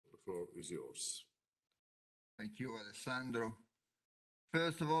floor is yours. Thank you, Alessandro.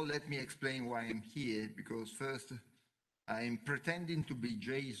 First of all, let me explain why I'm here, because first, I'm pretending to be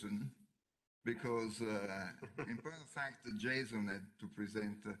Jason, because in point of fact, Jason had to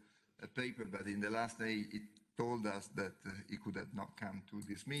present a paper, but in the last day, it told us that he could have not come to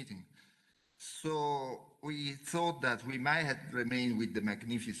this meeting. So we thought that we might have remained with the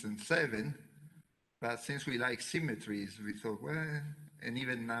Magnificent Seven, but since we like symmetries, we thought, well, an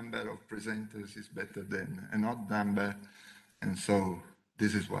even number of presenters is better than an odd number. And so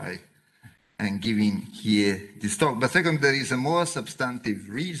this is why I'm giving here this talk. But second, there is a more substantive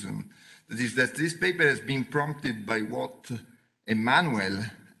reason. That is that this paper has been prompted by what Emmanuel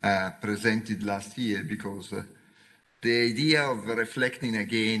presented last year, because the idea of reflecting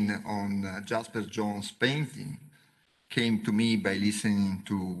again on Jasper Johns' painting came to me by listening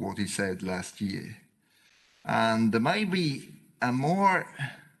to what he said last year. And maybe a more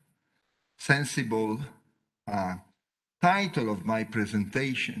sensible title of my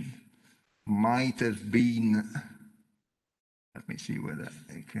presentation might have been, let me see whether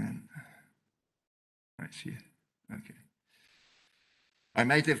I can, right here, okay. I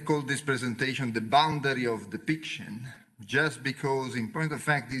might have called this presentation The Boundary of Depiction, just because in point of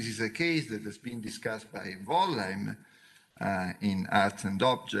fact, this is a case that has been discussed by Wollheim in Art and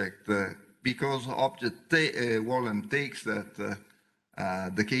Object, because Wollheim takes that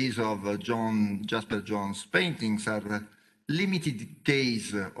the case of Jasper Johns' paintings are a limited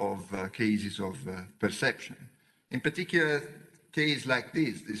case of cases of perception. In particular, case like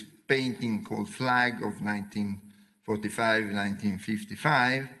this painting called Flag of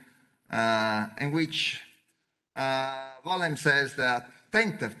 1945-1955, in which Wollheim says that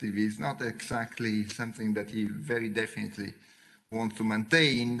tentative is not exactly something that he very definitely wants to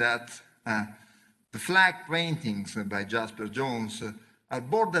maintain, that the flag paintings by Jasper Johns are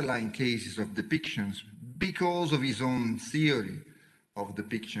borderline cases of depictions because of his own theory of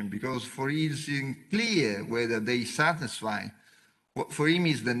depiction, because for him it's unclear whether they satisfy what for him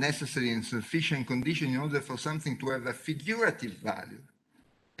is the necessary and sufficient condition in order for something to have a figurative value,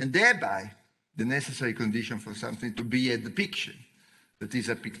 and thereby the necessary condition for something to be a depiction, that is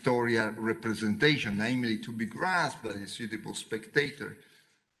a pictorial representation, namely to be grasped by a suitable spectator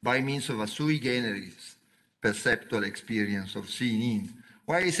by means of a sui generis perceptual experience of seeing in.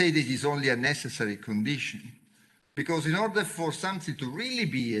 Why I say this is only a necessary condition? Because in order for something to really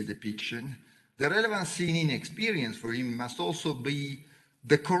be a depiction, the relevant seeing-in experience for him must also be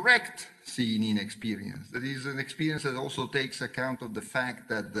the correct seeing-in experience. That is an experience that also takes account of the fact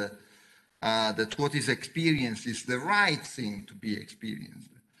that that what is experienced is the right thing to be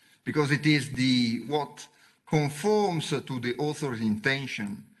experienced, because it is what conforms to the author's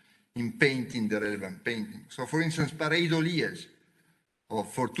intention in painting the relevant painting. So for instance, pareidolias, or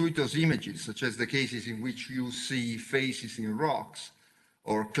fortuitous images, such as the cases in which you see faces in rocks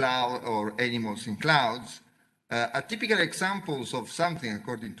or animals in clouds, are typical examples of something,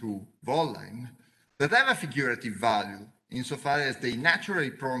 according to Wollheim, that have a figurative value insofar as they naturally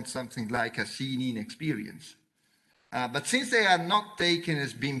prompt something like a seeing-in experience. But since they are not taken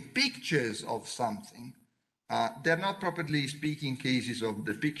as being pictures of something, they're not properly speaking cases of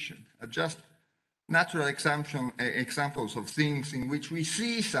depiction, just natural examples of things in which we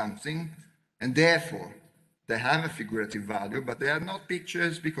see something, and therefore they have a figurative value, but they are not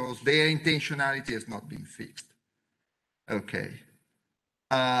pictures because their intentionality has not been fixed. Okay.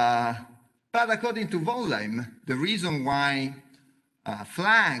 But according to Wollheim, the reason why a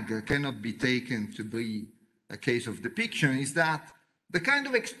flag cannot be taken to be a case of depiction is that the kind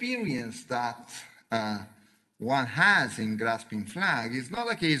of experience that one has in grasping flag is not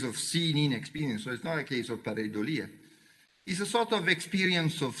a case of seeing-in experience, so it's not a case of pareidolia. It's a sort of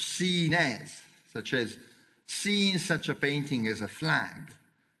experience of seeing as, such as seeing such a painting as a flag,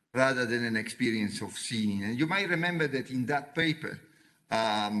 rather than an experience of seeing. And you might remember that in that paper,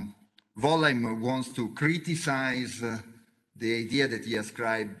 Wollheim wants to criticize the idea that he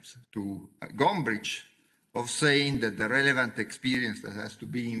ascribes to Gombrich of saying that the relevant experience that has to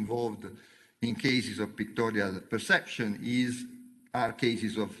be involved in cases of pictorial perception are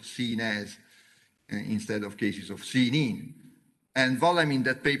cases of seeing as instead of cases of seeing in. And Wollheim in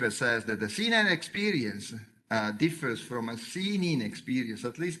that paper says that the seeing in experience differs from a seeing in experience,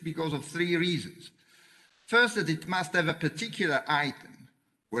 at least because of three reasons. First, that it must have a particular item,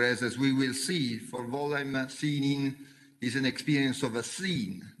 whereas, as we will see, for Wollheim, seeing in is an experience of a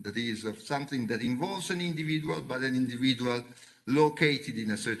scene, that is, of something that involves an individual, but an individual located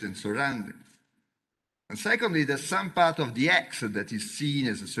in a certain surrounding. And secondly, that some part of the X that is seen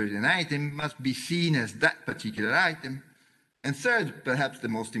as a certain item must be seen as that particular item. And third, perhaps the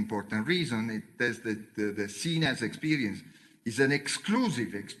most important reason, it is that the seen as experience is an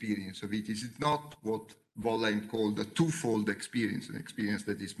exclusive experience of it. It is not what Wollheim called a twofold experience, an experience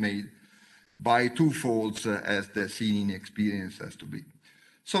that is made by two folds as the seen experience has to be.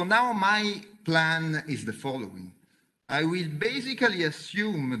 So now my plan is the following. I will basically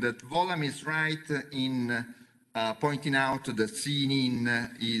assume that Wollheim is right in pointing out that seen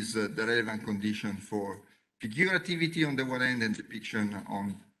is the relevant condition for figurativity on the one hand and depiction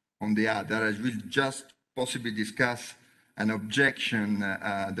on the other. I will just possibly discuss an objection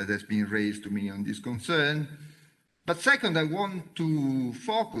that has been raised to me on this concern. But second, I want to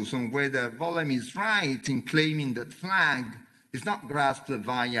focus on whether Wollheim is right in claiming that flag is not grasped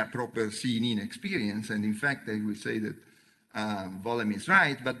via proper seen-in experience. And in fact, I will say that Wollheim is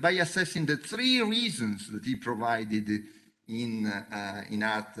right, but by assessing the three reasons that he provided in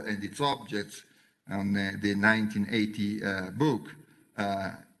Art and Its Objects on the 1980 book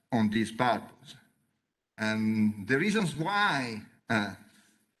on this purpose. And the reasons why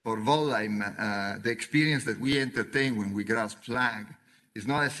for Wollheim, the experience that we entertain when we grasp flag is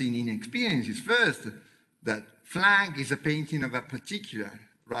not a seen-in experience. Is first, that flag is a painting of a particular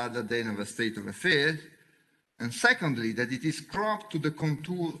rather than of a state of affairs. And secondly, that it is cropped to the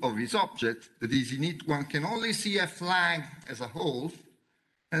contour of its object, that is, in it one can only see a flag as a whole.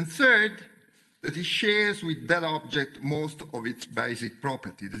 And third, that it shares with that object most of its basic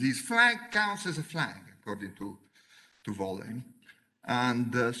property. That is, flag counts as a flag, according to Wollheim.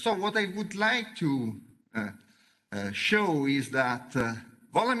 And so what I would like to show is that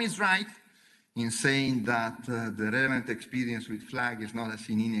Wollheim is right in saying that the relevant experience with flag is not a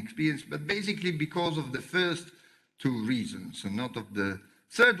seen-in experience, but basically because of the first two reasons, and not of the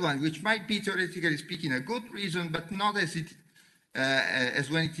third one, which might be, theoretically speaking, a good reason, but not as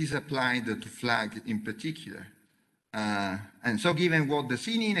when it is applied to flag in particular. And so given what the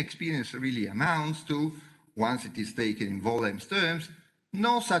seen-in experience really amounts to, once it is taken in Wollheim's terms,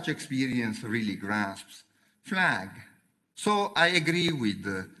 no such experience really grasps flag. So I agree with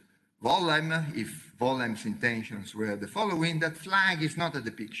Wollheim, if Wollheim's intentions were the following, that flag is not a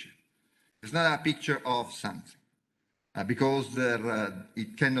depiction. It's not a picture of something, because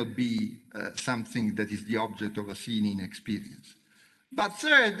it cannot be something that is the object of a seen-in experience. But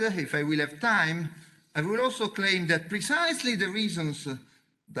third, if I will have time, I will also claim that precisely the reasons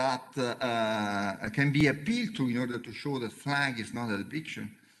that can be appealed to in order to show that flag is not a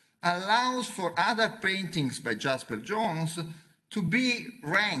depiction allows for other paintings by Jasper Johns to be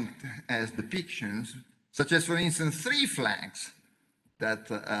ranked as depictions, such as, for instance, three flags that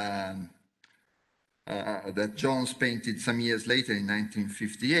Johns painted some years later in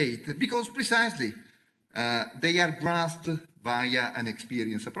 1958, because precisely they are grasped via an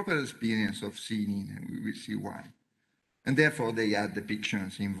experience, a proper experience of seeing, and we will see why. And therefore they are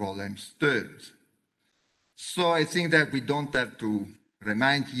depictions in Wollheim's terms. So I think that we don't have to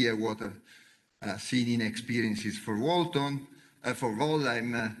remind here what a seeing experience is for Wollheim,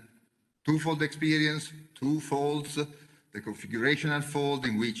 twofold experience, two folds, the configurational fold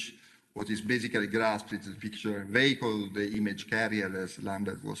in which what is basically grasped is the picture vehicle, the image carrier, as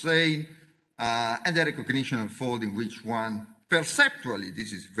Lambert was saying, and the recognitional fold in which one perceptually,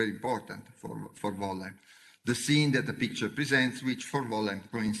 this is very important for Wollheim, the scene that the picture presents, which for Wollheim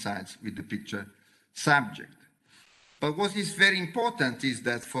coincides with the picture subject. But what is very important is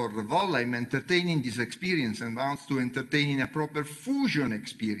that for Wollheim, entertaining this experience amounts to entertaining a proper fusion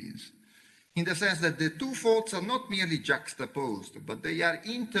experience, in the sense that the two folds are not merely juxtaposed, but they are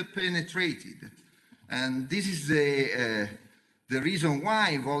interpenetrated. And this is the reason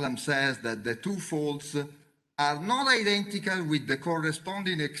why Wollheim says that the two folds are not identical with the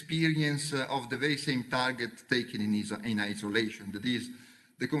corresponding experience of the very same target taken in isolation. That is,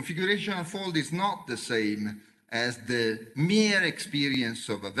 the configurational fold is not the same as the mere experience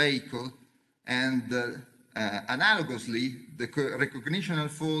of a vehicle, and analogously, the recognitional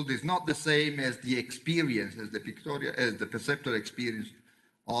fold is not the same as the experience, as the perceptual experience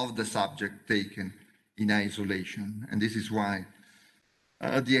of the subject taken in isolation. And this is why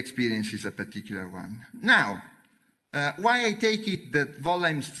the experience is a particular one. Now, why I take it that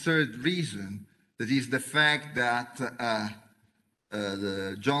Wollheim's third reason, that is the fact that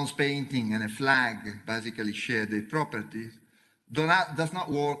the John's painting and a flag basically share their properties, does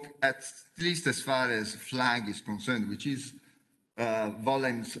not work, at least as far as flag is concerned, which is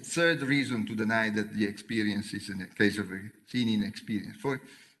Wollheim's third reason to deny that the experience is in a case of a seen-in experience. For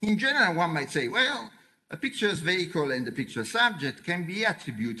in general, one might say, well, a picture's vehicle and the picture subject can be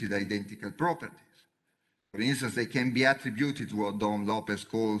attributed identical properties. For instance, they can be attributed to what Don Lopez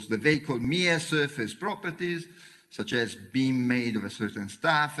calls the vehicle mere surface properties, such as being made of a certain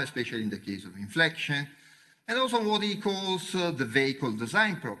stuff, especially in the case of inflection, and also what he calls the vehicle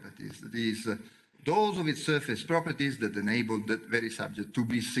design properties, that is, those of its surface properties that enable that very subject to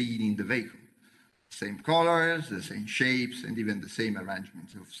be seen in the vehicle. Same colors, the same shapes, and even the same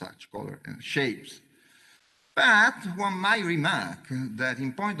arrangements of such color and shapes. But one might remark that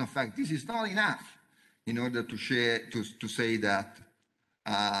in point of fact, this is not enough in order to say that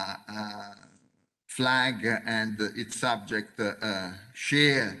flag and its subject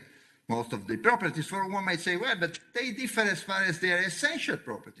share most of the properties. For one might say, well, but they differ as far as their essential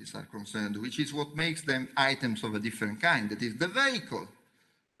properties are concerned, which is what makes them items of a different kind. That is, the vehicle,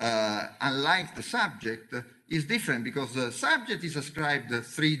 unlike the subject, is different because the subject is ascribed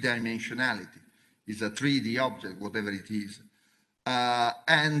three-dimensionality. It's a 3D object, whatever it is.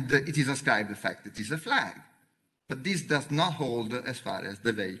 And it is ascribed the fact that it is a flag. But this does not hold as far as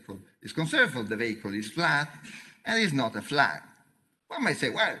the vehicle is concerned. For the vehicle is flat and is not a flag. One might say,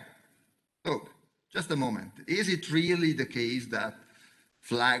 well, look, just a moment. Is it really the case that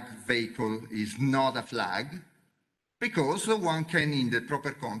flag vehicle is not a flag? Because one can, in the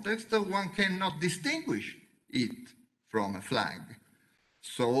proper context, one cannot distinguish it from a flag.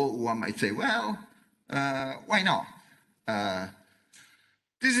 So one might say, well, why not?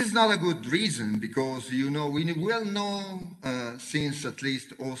 This is not a good reason because, you know, we well know since at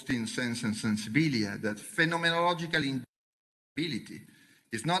least Austin's Sense and Sensibilia that phenomenological indivisibility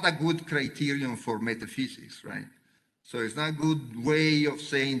is not a good criterion for metaphysics, right? So it's not a good way of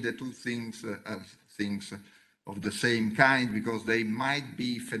saying the two things are things of the same kind because they might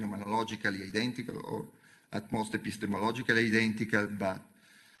be phenomenologically identical or at most epistemologically identical, but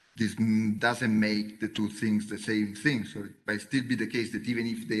this doesn't make the two things the same thing. So it might still be the case that even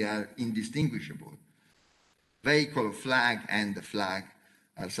if they are indistinguishable, vehicle, flag, and the flag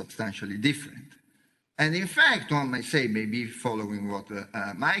are substantially different. And in fact, one might say, maybe following what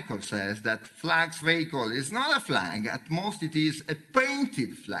Michael says, that flag's vehicle is not a flag. At most, it is a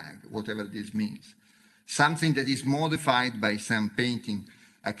painted flag, whatever this means. Something that is modified by some painting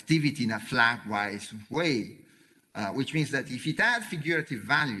activity in a flag-wise way. Which means that if it had figurative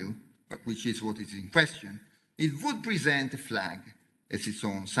value, which is what is in question, it would present a flag as its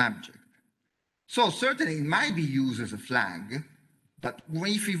own subject. So certainly it might be used as a flag, but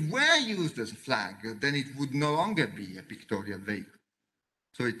if it were used as a flag, then it would no longer be a pictorial vehicle.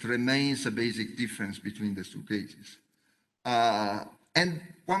 So it remains a basic difference between the two cases. And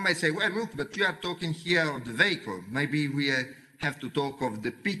one might say, well, look, but you are talking here of the vehicle. Maybe we have to talk of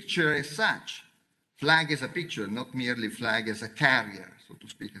the picture as such. Flag as a picture, not merely flag as a carrier, so to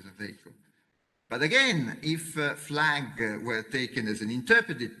speak, as a vehicle. But again, if flag were taken as an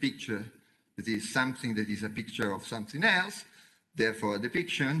interpreted picture, that is something that is a picture of something else, therefore a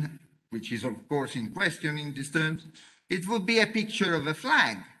depiction, which is of course in question in these terms, it would be a picture of a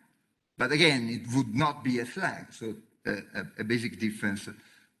flag. But again, it would not be a flag, so a basic difference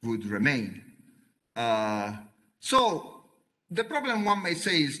would remain. So the problem, one may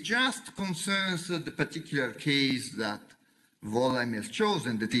say, is just concerns the particular case that Wollheim has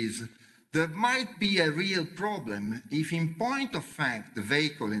chosen. That is, there might be a real problem if in point of fact the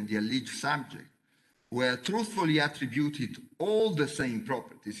vehicle and the alleged subject were truthfully attributed all the same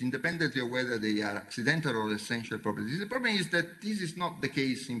properties, independently of whether they are accidental or essential properties. The problem is that this is not the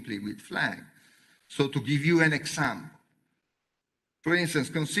case simply with flag. So to give you an example, for instance,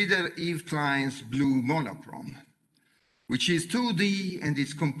 consider Yves Klein's blue monochrome, which is 2D and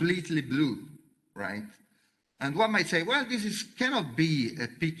it's completely blue, right? And one might say, well, this cannot be a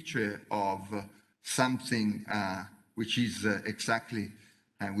picture of something which is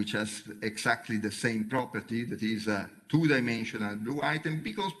which has exactly the same property, that is a two-dimensional blue item,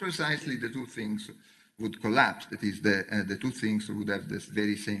 because precisely the two things would collapse. That is, the two things would have this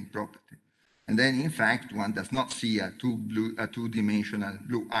very same property. And then, in fact, one does not see a two-dimensional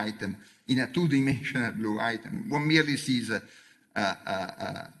blue item in a two-dimensional blue item. One merely sees a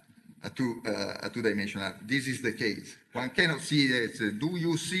two-dimensional. This is the case. One cannot see it. Do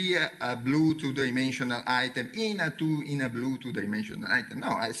you see a blue two-dimensional item in a blue two-dimensional item?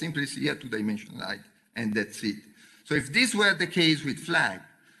 No, I simply see a two-dimensional item, and that's it. So if this were the case with flag,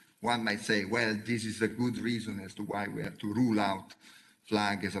 one might say, well, this is a good reason as to why we have to rule out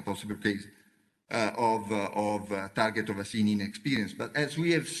flag as a possible case of target of a scene inexperience. But as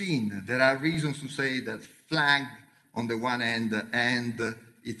we have seen, there are reasons to say that flag on the one hand and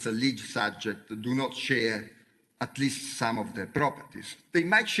its alleged subject do not share at least some of their properties. They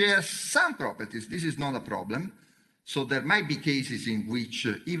might share some properties. This is not a problem. So there might be cases in which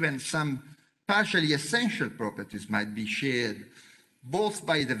even some partially essential properties might be shared both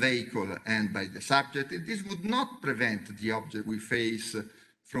by the vehicle and by the subject. And this would not prevent the object we face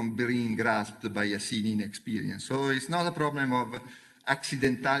from being grasped by a scene experience. So it's not a problem of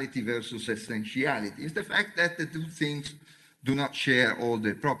accidentality versus essentiality. It's the fact that the two things do not share all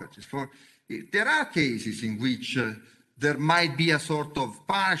the properties. There are cases in which there might be a sort of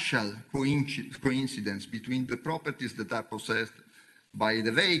partial coincidence between the properties that are possessed by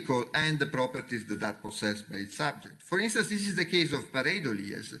the vehicle and the properties that are possessed by its subject. For instance, this is the case of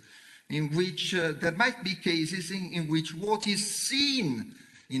pareidolias, in which there might be cases in which what is seen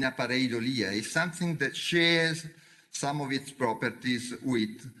in a pareidolia is something that shares some of its properties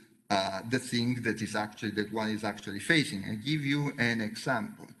with the thing that one is actually facing. I'll give you an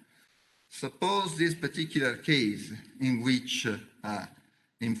example. Suppose this particular case in which,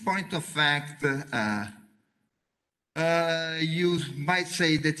 in point of fact, you might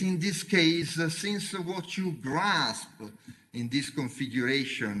say that in this case, since what you grasp in this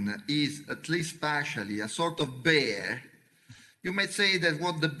configuration is at least partially a sort of bear, you might say that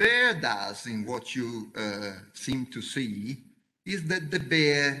what the bear does in what you seem to see is that the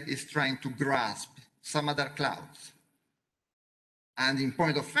bear is trying to grasp some other clouds. And in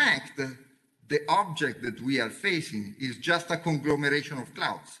point of fact, the object that we are facing is just a conglomeration of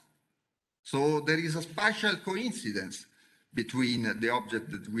clouds. So there is a spatial coincidence between the object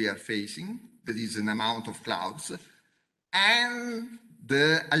that we are facing, that is an amount of clouds, and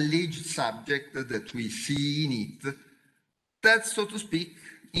the alleged subject that we see in it, that, so to speak,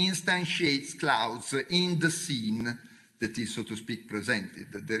 instantiates clouds in the scene that is, so to speak, presented.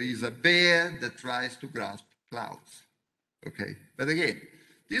 There is a bear that tries to grasp clouds. Okay, but again,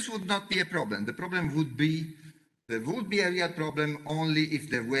 this would not be a problem. The problem would be, there would be a real problem only if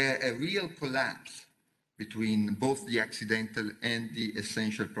there were a real collapse between both the accidental and the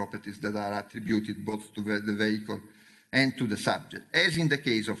essential properties that are attributed both to the vehicle and to the subject, as in the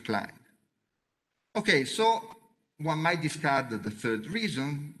case of Klein. Okay, so one might discard the third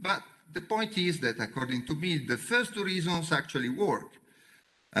reason, but the point is that, according to me, the first two reasons actually work.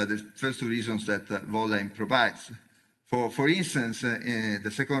 The first two reasons that Wollheim provides. For instance,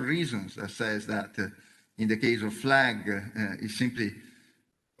 the second reason says that in the case of flag is simply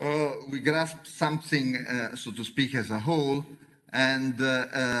we grasp something, so to speak, as a whole, and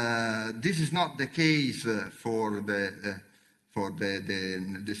this is not the case for the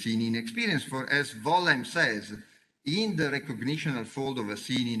scene-in experience. For, as Wollheim says, in the recognitional fold of a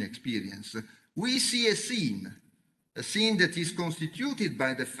scene-in experience, we see a scene that is constituted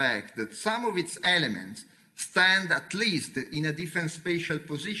by the fact that some of its elements stand at least in a different spatial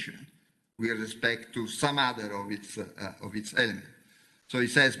position with respect to some other of its elements. So he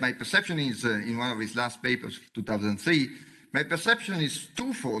says, my perception is, in one of his last papers, 2003, my perception is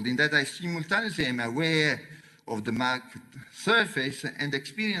twofold in that I simultaneously am aware of the marked surface and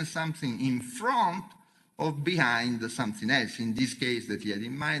experience something in front or behind something else. In this case that he had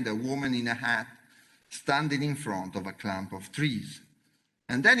in mind, a woman in a hat standing in front of a clump of trees.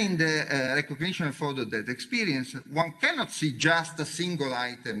 And then in the recognition fold of that experience, one cannot see just a single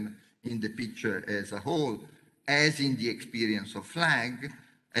item in the picture as a whole, as in the experience of flag,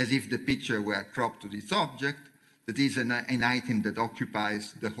 as if the picture were cropped to its object, that is an item that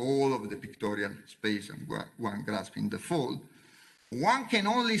occupies the whole of the pictorial space and one grasping the fold. One can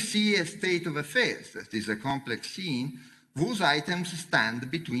only see a state of affairs, that is a complex scene, whose items stand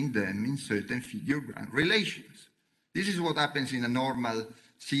between them in certain figure-ground relations. This is what happens in a normal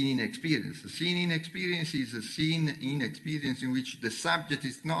scene-in experience. A scene-in experience is a scene-in experience in which the subject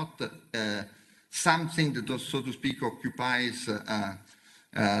is not something that, so to speak, occupies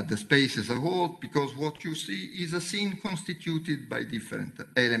the space as a whole, because what you see is a scene constituted by different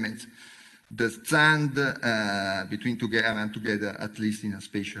elements that stand between together at least in a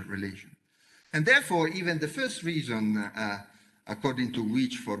spatial relation. And therefore, even the first reason, according to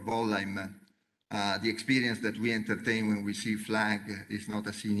which for Wollheim, the experience that we entertain when we see flag is not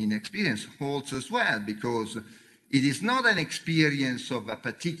a scene-in experience, holds as well, because it is not an experience of a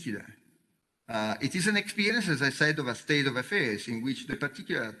particular. It is an experience, as I said, of a state of affairs in which the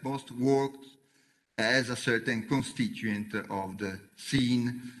particular at most works as a certain constituent of the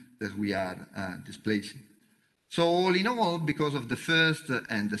scene that we are displacing. So all in all, because of the first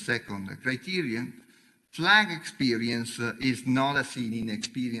and the second criterion, flag experience is not a scene-in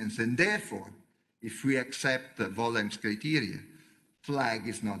experience, and therefore, if we accept Wollheim's criteria, flag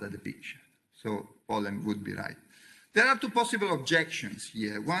is not a depiction. So Wollheim would be right. There are two possible objections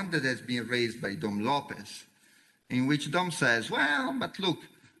here. One that has been raised by Dom Lopez, in which Dom says, well, but look,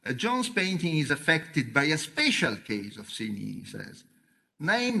 John's painting is affected by a special case of scene-in, he says.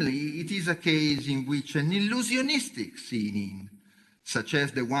 Namely, it is a case in which an illusionistic scene-in such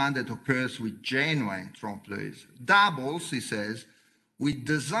as the one that occurs with genuine trompe-l'oeils, doubles, he says, with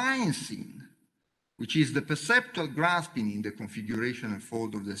design scene, which is the perceptual grasping in the configuration and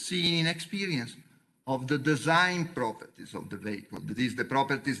fold of the scene experience of the design properties of the vehicle. That is, the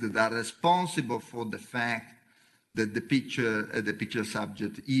properties that are responsible for the fact that the picture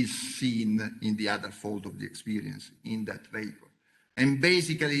subject is seen in the other fold of the experience in that vehicle. And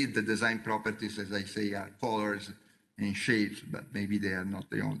basically, the design properties, as I say, are colors and shapes, but maybe they are not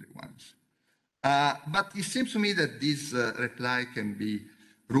the only ones. But it seems to me that this reply can be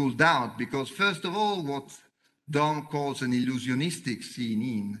ruled out because, first of all, what Dom calls an illusionistic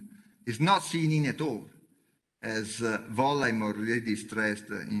scene-in is not seen-in at all, as Wollheim already stressed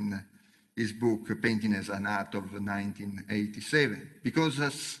in his book, Painting as an Art of 1987, because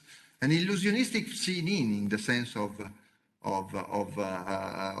as an illusionistic scene-in the sense of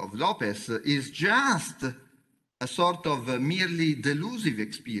Lopez is just a sort of a merely delusive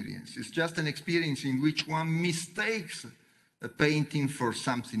experience. It's just an experience in which one mistakes a painting for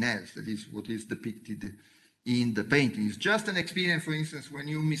something else. That is what is depicted in the painting. It's just an experience, for instance, when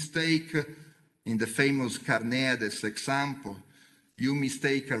you mistake, in the famous Carneades example, you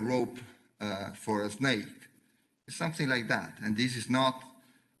mistake a rope for a snake. It's something like that. And this is not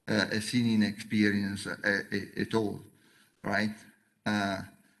a scene experience at all, right?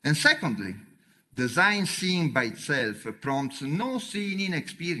 And secondly, design seen by itself prompts no scene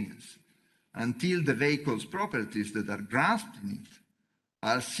experience until the vehicle's properties that are grasped in it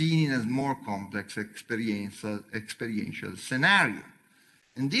are seen as more complex experiential scenario.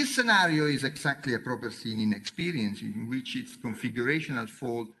 And this scenario is exactly a proper scene experience in which its configurational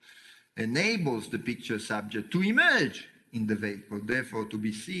fold enables the picture subject to emerge in the vehicle, therefore to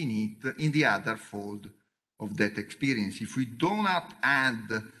be seen it in the other fold of that experience. If we do not add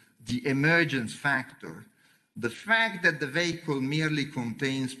the emergence factor, the fact that the vehicle merely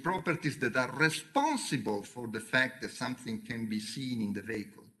contains properties that are responsible for the fact that something can be seen in the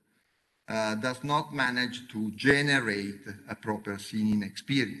vehicle does not manage to generate a proper scene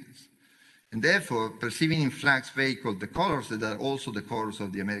experience. And therefore, perceiving in flag's vehicle the colors that are also the colors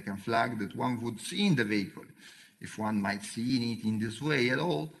of the American flag that one would see in the vehicle, if one might see it in this way at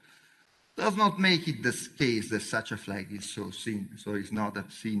all, does not make it the case that such a flag is so seen. So it's not a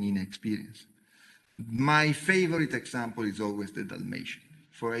seen experience. My favorite example is always the Dalmatian.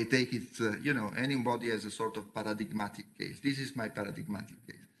 For I take it, anybody has a sort of paradigmatic case. This is my paradigmatic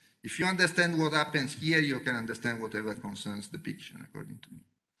case. If you understand what happens here, you can understand whatever concerns the picture, according to me.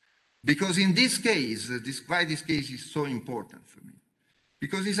 Because in this case, why this case is so important for me.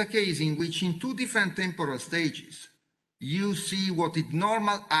 Because it's a case in which in two different temporal stages, you see what it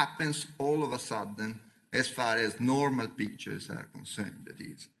normal happens all of a sudden as far as normal pictures are concerned, that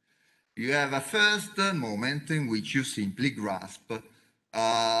is. You have a first moment in which you simply grasp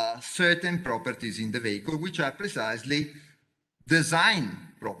certain properties in the vehicle, which are precisely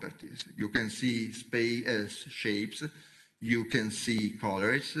design properties. You can see shapes, you can see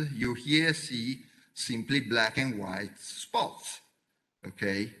colors, you here see simply black and white spots,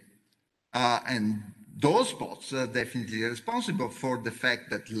 okay? And those spots are definitely responsible for the fact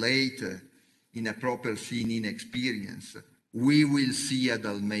that later in a proper scene experience, we will see a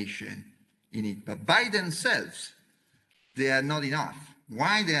Dalmatian in it. But by themselves, they are not enough.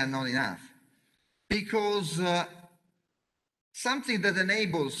 Why they are not enough? Because something that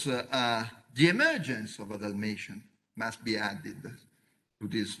enables the emergence of a Dalmatian must be added to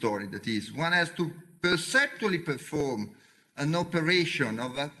this story. That is, one has to perceptually perform an operation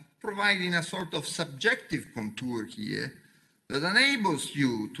of providing a sort of subjective contour here that enables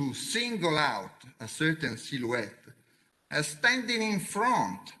you to single out a certain silhouette as standing in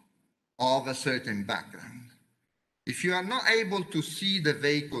front of a certain background. If you are not able to see the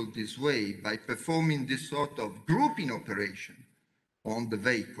vehicle this way by performing this sort of grouping operation on the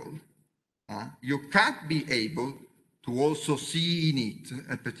vehicle, you can't be able to also see in it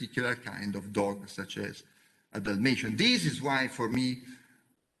a particular kind of dog, such as a Dalmatian. This is why, for me,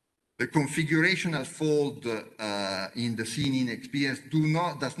 the configurational fold in the scene experience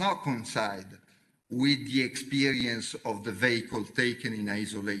does not coincide with the experience of the vehicle taken in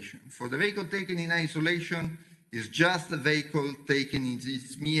isolation. For the vehicle taken in isolation is just the vehicle taken in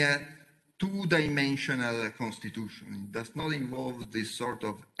its mere two-dimensional constitution. It does not involve this sort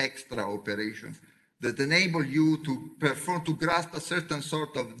of extra operations that enable you to grasp a certain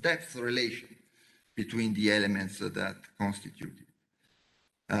sort of depth relation between the elements that constitute it.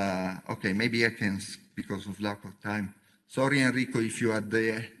 Okay, maybe I can, because of lack of time. Sorry, Enrico, if you are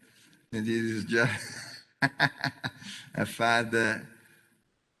there. And this is just a father.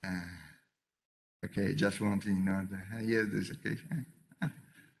 Okay, just wanting to know that. Yes, this is okay.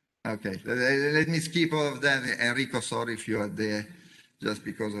 Okay, let me skip all of that. Enrico, sorry if you are there, just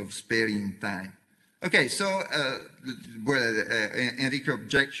because of sparing time. Okay, so Enrico's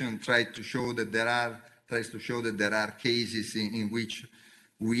objection tries to show that there are cases in which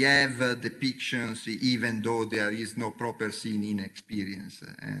we have depictions even though there is no proper scene-in experience,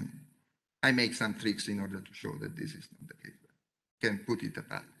 and I make some tricks in order to show that this is not the case. Can put it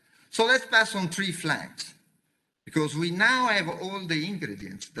apart. So let's pass on 3 flags, because we now have all the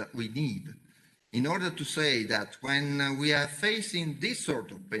ingredients that we need in order to say that when we are facing this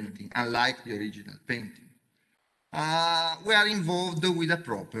sort of painting, unlike the original painting, we are involved with a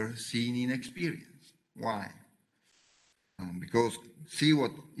proper scene-in experience. Why? Because see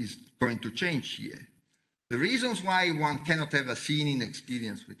what is going to change here. The reasons why one cannot have a scene-in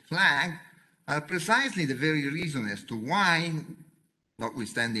experience with flag are precisely the very reason as to why,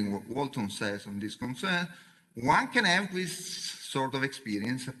 notwithstanding what Walton says on this concern, one can have this sort of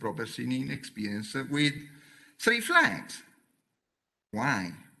experience, a proper scene-in experience, with 3 flags.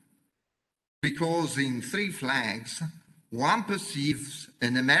 Why? Because in 3 flags, one perceives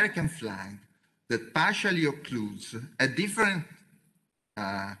an American flag that partially occludes a different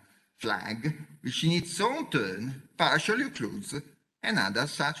flag, which in its own turn partially occludes another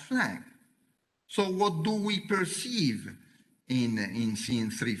such flag. So what do we perceive in seeing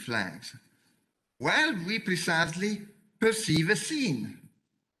 3 flags? Well, we precisely perceive a scene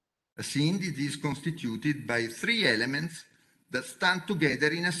that is constituted by 3 elements that stand together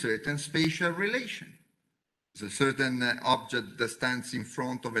in a certain spatial relation. There's a certain object that stands in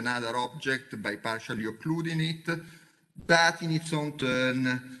front of another object by partially occluding it, that in its own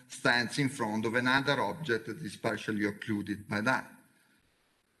turn stands in front of another object that is partially occluded by that.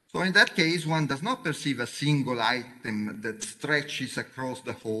 So in that case, one does not perceive a single item that stretches across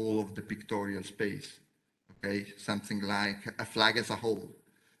the whole of the pictorial space, okay? Something like a flag as a whole,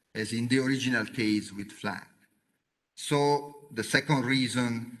 as in the original case with flag. So the second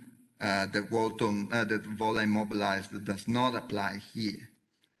reason that Vola immobilized does not apply here.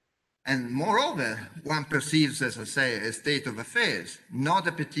 And moreover, one perceives, as I say, a state of affairs, not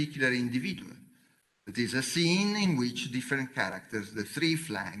a particular individual. It is a scene in which different characters, the 3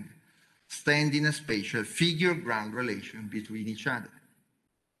 flags, stand in a spatial figure-ground relation between each other.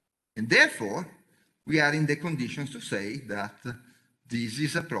 And therefore, we are in the conditions to say that this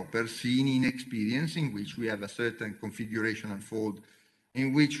is a proper scene-in experience in which we have a certain configurational fold,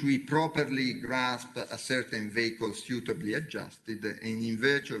 in which we properly grasp a certain vehicle suitably adjusted, and in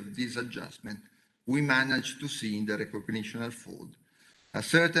virtue of this adjustment, we manage to see in the recognitional fold a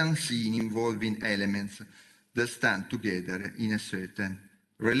certain scene involving elements that stand together in a certain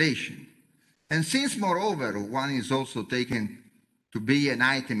relation. And since, moreover, one is also taken to be an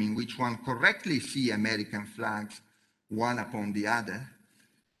item in which one correctly see American flags one upon the other,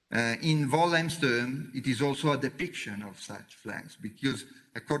 in Wollheim's term, it is also a depiction of such flags, because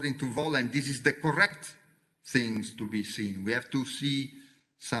according to Wollheim, this is the correct things to be seen. We have to see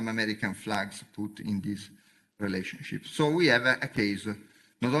some American flags put in this relationship. So we have a case,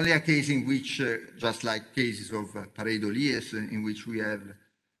 not only a case in which, just like cases of Paredo-Lies, in which we have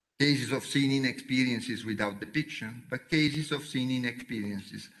cases of scene-in experiences without depiction, but cases of scene-in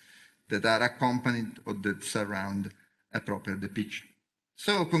experiences that are accompanied or that surround a proper depiction.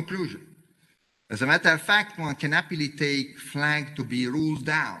 So, conclusion. As a matter of fact, one can happily take flag to be ruled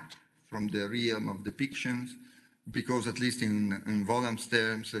out from the realm of depictions, because at least in Wollheim's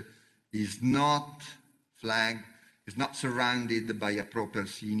terms, flag is not surrounded by a proper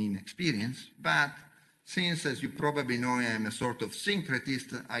scene-in experience. But since, as you probably know, I am a sort of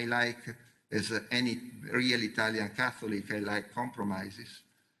syncretist, I like, as any real Italian Catholic, I like compromises.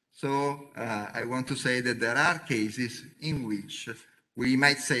 So I want to say that there are cases in which we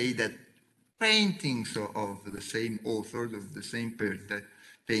might say that paintings of the same author, of the same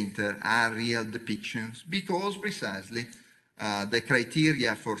painter, are real depictions, because precisely the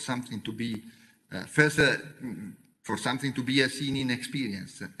criteria for something to be, for something to be a scene-in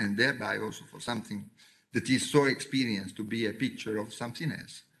experience, and thereby also for something that is so experienced to be a picture of something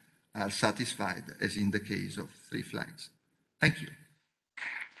else, are satisfied, as in the case of 3 flags. Thank you.